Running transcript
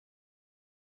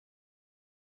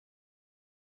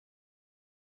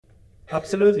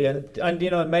Absolutely, and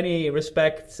in many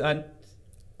respects, and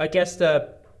I guess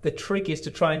the trick is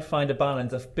to try and find a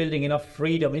balance of building enough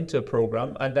freedom into a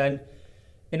program and then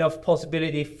enough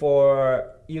possibility for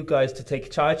you guys to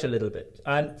take charge a little bit.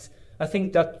 And I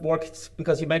think that works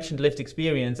because you mentioned lived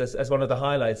experience as one of the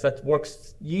highlights. That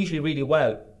works usually really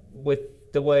well with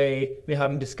the way we're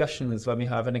having discussions when we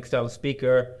have an external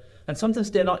speaker. And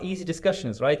sometimes they're not easy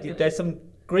discussions, right? There's some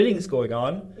grillings going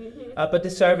on, but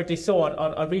deservedly so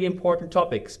on really important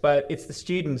topics. But it's the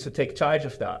students who take charge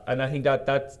of that. And I think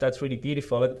that's really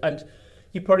beautiful. And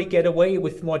you probably get away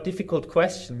with more difficult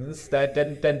questions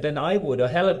than I would or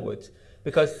Helen would,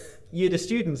 because you, the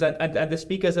students, and the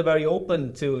speakers are very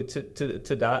open to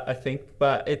that, I think.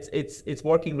 But it's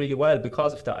working really well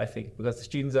because of that, I think, because the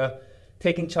students are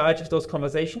taking charge of those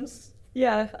conversations.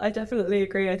 Yeah, I definitely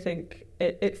agree. I think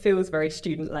it feels very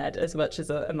student-led as much as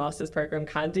a master's program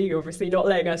can do. You're obviously not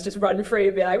letting us just run free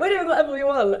and be like, we're doing whatever we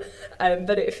want.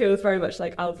 But it feels very much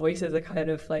like our voices are kind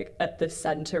of like at the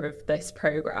centre of this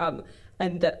program,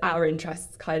 and that our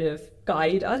interests kind of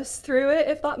guide us through it,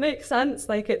 if that makes sense.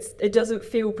 Like it doesn't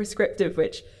feel prescriptive,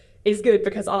 which is good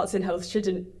because arts and health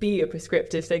shouldn't be a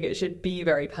prescriptive thing. It should be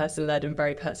very person-led and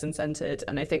very person-centred.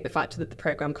 And I think the fact that the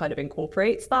program kind of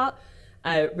incorporates that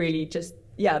really just,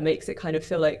 makes it kind of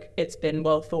feel like it's been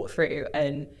well thought through,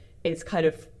 and it's kind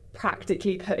of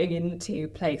practically putting into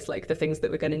place like the things that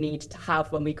we're going to need to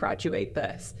have when we graduate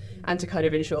this, and to kind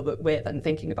of ensure that we're then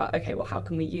thinking about, okay, well, how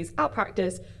can we use our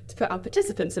practice to put our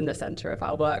participants in the centre of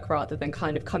our work, rather than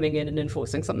kind of coming in and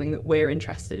enforcing something that we're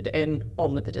interested in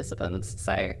on the participants.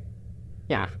 So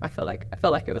yeah, I feel like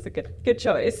it was a good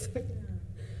choice.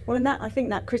 Well, and I think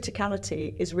that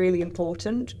criticality is really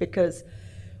important, because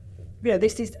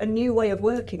this is a new way of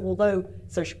working. Although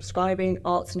social prescribing,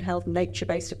 arts and health,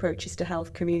 nature-based approaches to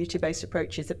health, community-based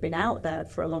approaches have been out there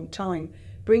for a long time,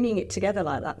 bringing it together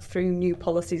like that through new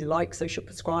policies like social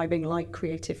prescribing, like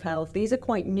creative health, these are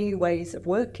quite new ways of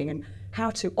working, and how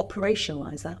to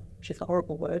operationalise that, which is a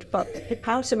horrible word, but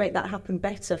how to make that happen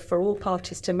better for all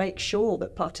parties, to make sure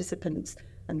that participants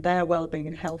and their well-being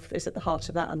and health is at the heart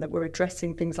of that, and that we're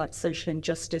addressing things like social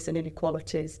injustice and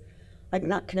inequalities. I think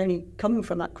that can only come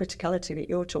from that criticality that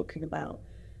you're talking about.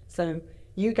 So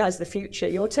you guys, the future,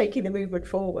 you're taking the movement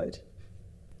forward.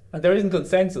 And there isn't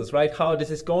consensus, right, how this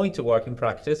is going to work in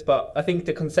practice, but I think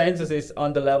the consensus is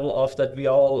on the level of that we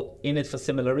all in it for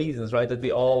similar reasons, right, that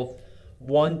we all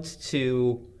want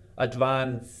to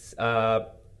advance the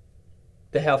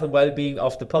health and well-being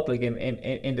of the public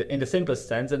in the simplest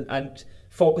sense, and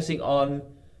focusing on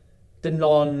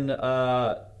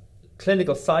the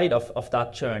clinical side of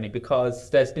that journey,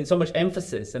 because there's been so much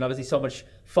emphasis and obviously so much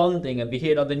funding, and we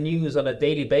hear it on the news on a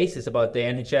daily basis about the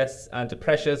NHS and the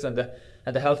pressures and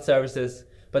the health services,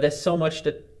 but there's so much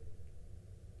that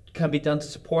can be done to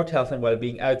support health and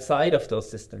well-being outside of those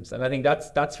systems. And I think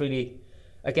that's really,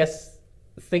 I guess,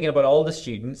 thinking about all the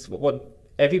students, what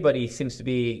everybody seems to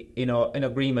be in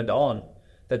agreement on,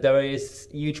 that there is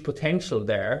huge potential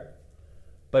there,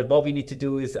 but what we need to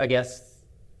do is, I guess,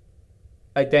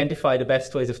 identify the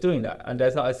best ways of doing that, and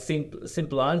there's not a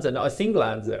simple answer, not a single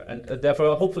answer, and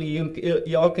therefore hopefully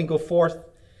you all can go forth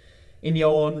in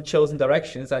your own chosen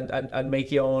directions and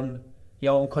make your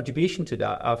own contribution to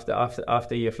that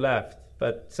after you've left.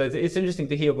 But so it's interesting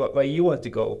to hear where you want to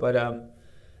go, but I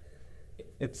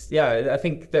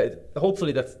think that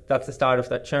hopefully that's the start of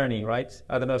that journey, right?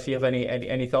 I don't know if you have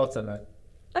any thoughts on that.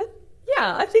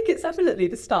 I think it's definitely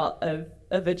the start of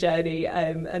a journey,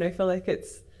 and I feel like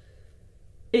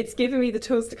it's given me the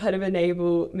tools to kind of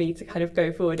enable me to kind of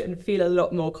go forward and feel a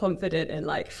lot more confident in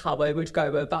like how I would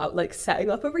go about like setting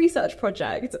up a research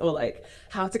project, or like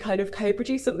how to kind of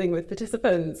co-produce something with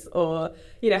participants, or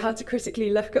how to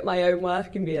critically look at my own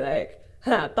work and be like,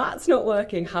 that's not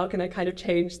working, how can I kind of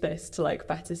change this to like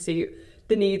better suit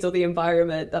the needs or the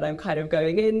environment that I'm kind of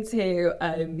going into.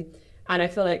 And I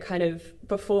feel like kind of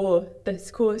before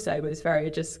this course I was very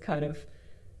just kind of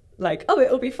like, oh,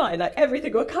 it'll be fine, like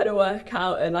everything will kind of work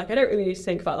out, and like I don't really need to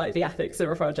think about like the ethics of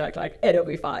a project, like it'll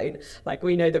be fine, like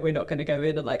we know that we're not going to go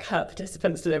in and like hurt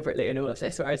participants deliberately and all of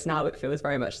this. Whereas now it feels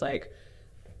very much like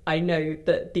I know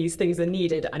that these things are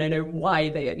needed and I know why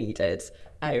they are needed,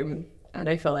 and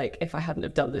I feel like if I hadn't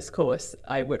have done this course,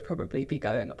 I would probably be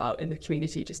going about in the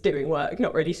community just doing work,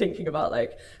 not really thinking about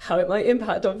like how it might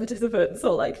impact on participants,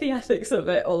 or like the ethics of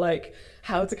it, or like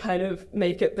how to kind of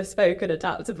make it bespoke and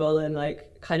adaptable, and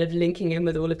like kind of linking in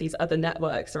with all of these other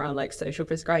networks around like social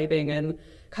prescribing and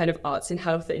kind of arts and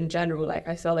health in general. Like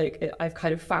I feel like I've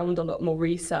kind of found a lot more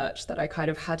research that I kind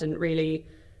of hadn't really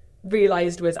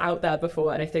realised was out there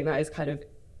before, and I think that is kind of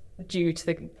due to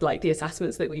the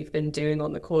assessments that we've been doing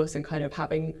on the course, and kind of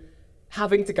having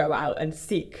having to go out and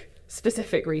seek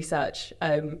specific research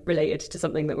related to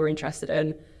something that we're interested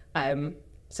in.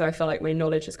 So I feel like my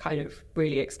knowledge has kind of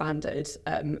really expanded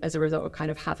as a result of kind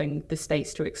of having the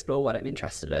space to explore what I'm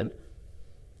interested in.